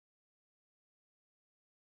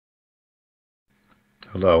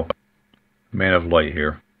Hello, Man of Light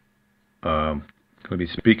here. Going to be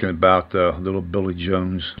speaking about little Billy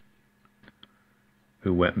Jones,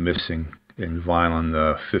 who went missing in Vineland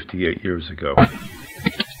 58 years ago.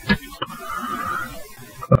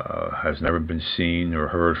 Has never been seen or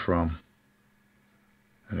heard from,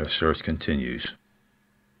 and the search continues.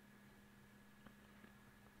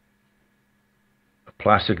 A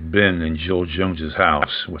plastic bin in Jill Jones's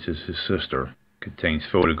house, which is his sister, contains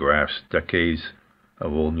photographs, decades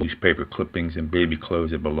of old newspaper clippings, and baby clothes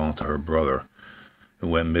that belonged to her brother, who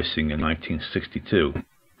went missing in 1962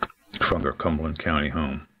 from their Cumberland County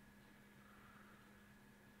home.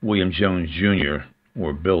 William Jones Jr.,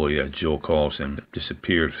 or Billy as Jill calls him,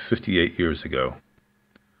 disappeared 58 years ago.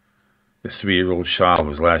 The 3-year-old child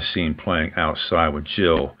was last seen playing outside with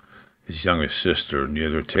Jill, his younger sister, near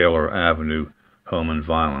their Taylor Avenue home in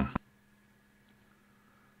Vineland.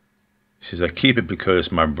 She says, "I keep it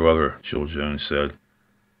because my brother," Jill Jones said,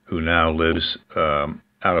 who now lives out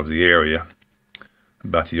of the area,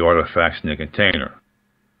 about the artifacts in the container.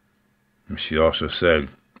 And she also said,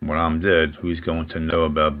 "When I'm dead, who's going to know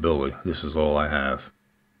about Billy? This is all I have."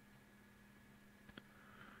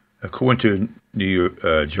 According to New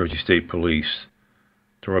Jersey State Police,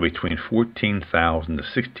 there are between 14,000 to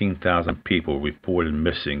 16,000 people reported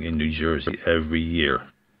missing in New Jersey every year.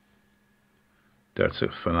 That's a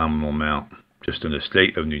phenomenal amount, just in the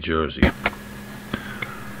state of New Jersey.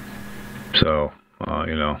 So,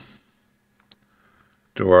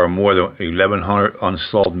 there are more than 1,100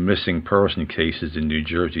 unsolved missing person cases in New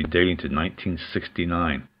Jersey dating to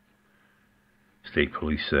 1969, State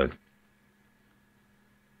Police said.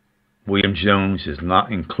 William Jones is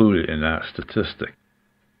not included in that statistic.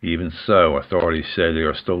 Even so, authorities say they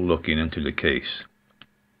are still looking into the case.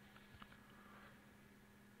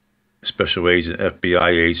 Special agent, FBI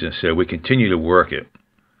agent said, "We continue to work it."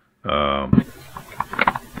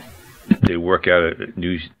 They work out at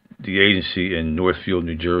the agency in Northfield,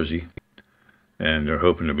 New Jersey, and they're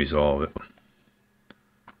hoping to resolve it.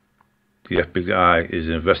 The FBI is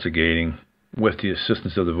investigating with the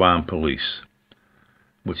assistance of the Vineland Police,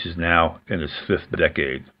 which is now in its 5th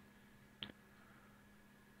decade.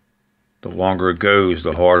 The longer it goes,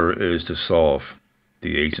 the harder it is to solve,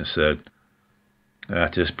 the agent said.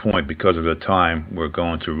 At this point, because of the time, we're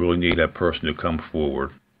going to really need that person to come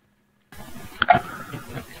forward.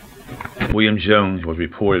 William Jones was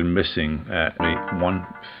reported missing at 1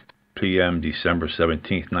 p.m. December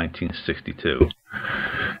 17, 1962,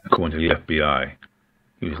 according to the FBI.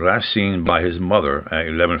 He was last seen by his mother at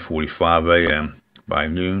 11:45 a.m. By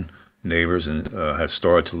noon, neighbors had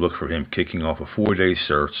started to look for him, kicking off a 4-day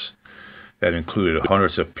search that included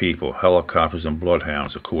hundreds of people, helicopters, and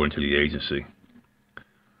bloodhounds, according to the agency.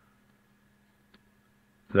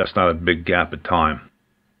 That's not a big gap of time.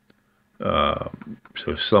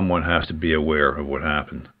 So someone has to be aware of what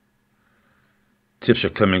happened. Tips are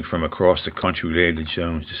coming from across the country related to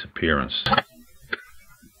Jones' disappearance.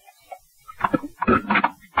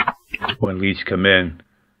 When leads come in,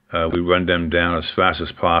 we run them down as fast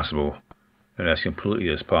as possible and as completely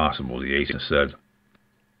as possible, the agent said.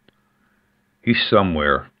 He's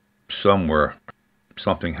somewhere,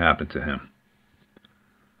 something happened to him.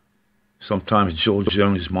 Sometimes Jill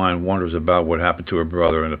Jones' mind wanders about what happened to her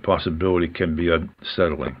brother, and the possibility can be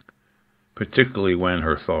unsettling, particularly when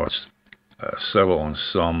her thoughts settle on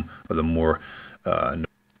some of the more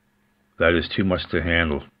that is too much to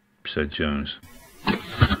handle, said Jones.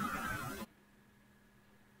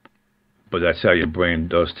 But that's how your brain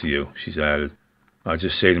does to you, she's added. I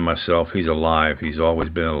just say to myself, he's alive, he's always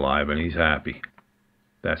been alive, and he's happy.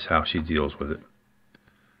 That's how she deals with it.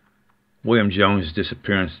 William Jones'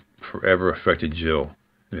 disappearance forever affected Jill.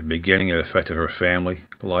 In the beginning, it affected her family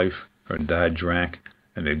life. Her dad drank,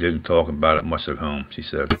 and they didn't talk about it much at home, she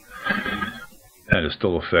said. And it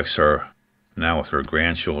still affects her now with her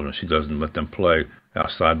grandchildren. She doesn't let them play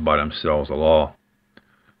outside by themselves at all.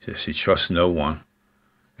 She trusts no one,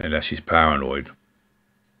 and that she's paranoid.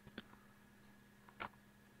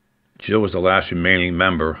 Jill was the last remaining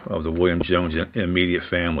member of the William Jones immediate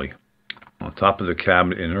family. On top of the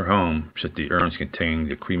cabinet in her home sit the urns containing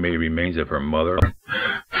the cremated remains of her mother,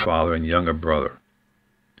 father, and younger brother.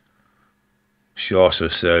 She also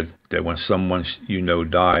said that when someone you know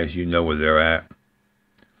dies, you know where they're at.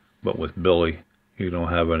 But with Billy, you don't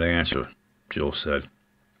have an answer, Jill said.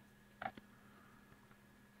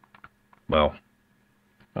 Well,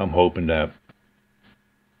 I'm hoping that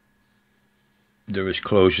there is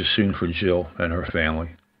closure soon for Jill and her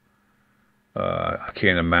family. I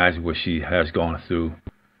can't imagine what she has gone through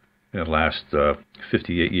in the last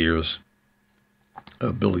 58 years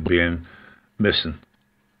of Billy being missing.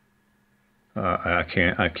 I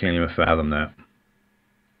can't even fathom that,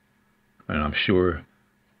 and I'm sure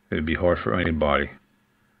it'd be hard for anybody.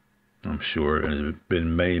 I'm sure there's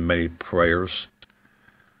been many prayers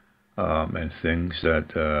and things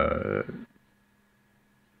that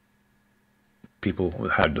people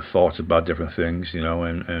had the thoughts about different things,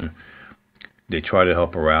 and they try to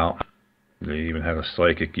help her out. They even had a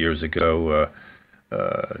psychic years ago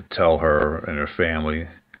tell her and her family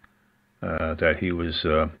that he was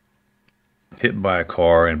hit by a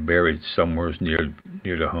car and buried somewhere near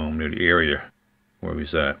the home, near the area where he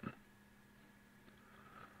was at.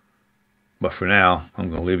 But for now, I'm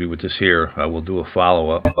going to leave you with this here. I will do a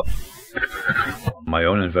follow-up on my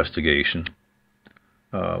own investigation,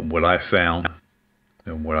 what I found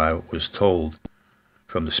and what I was told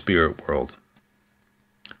from the spirit world.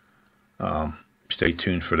 Stay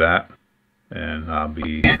tuned for that, and I'll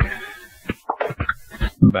be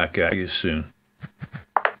back at you soon.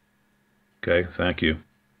 Okay, thank you.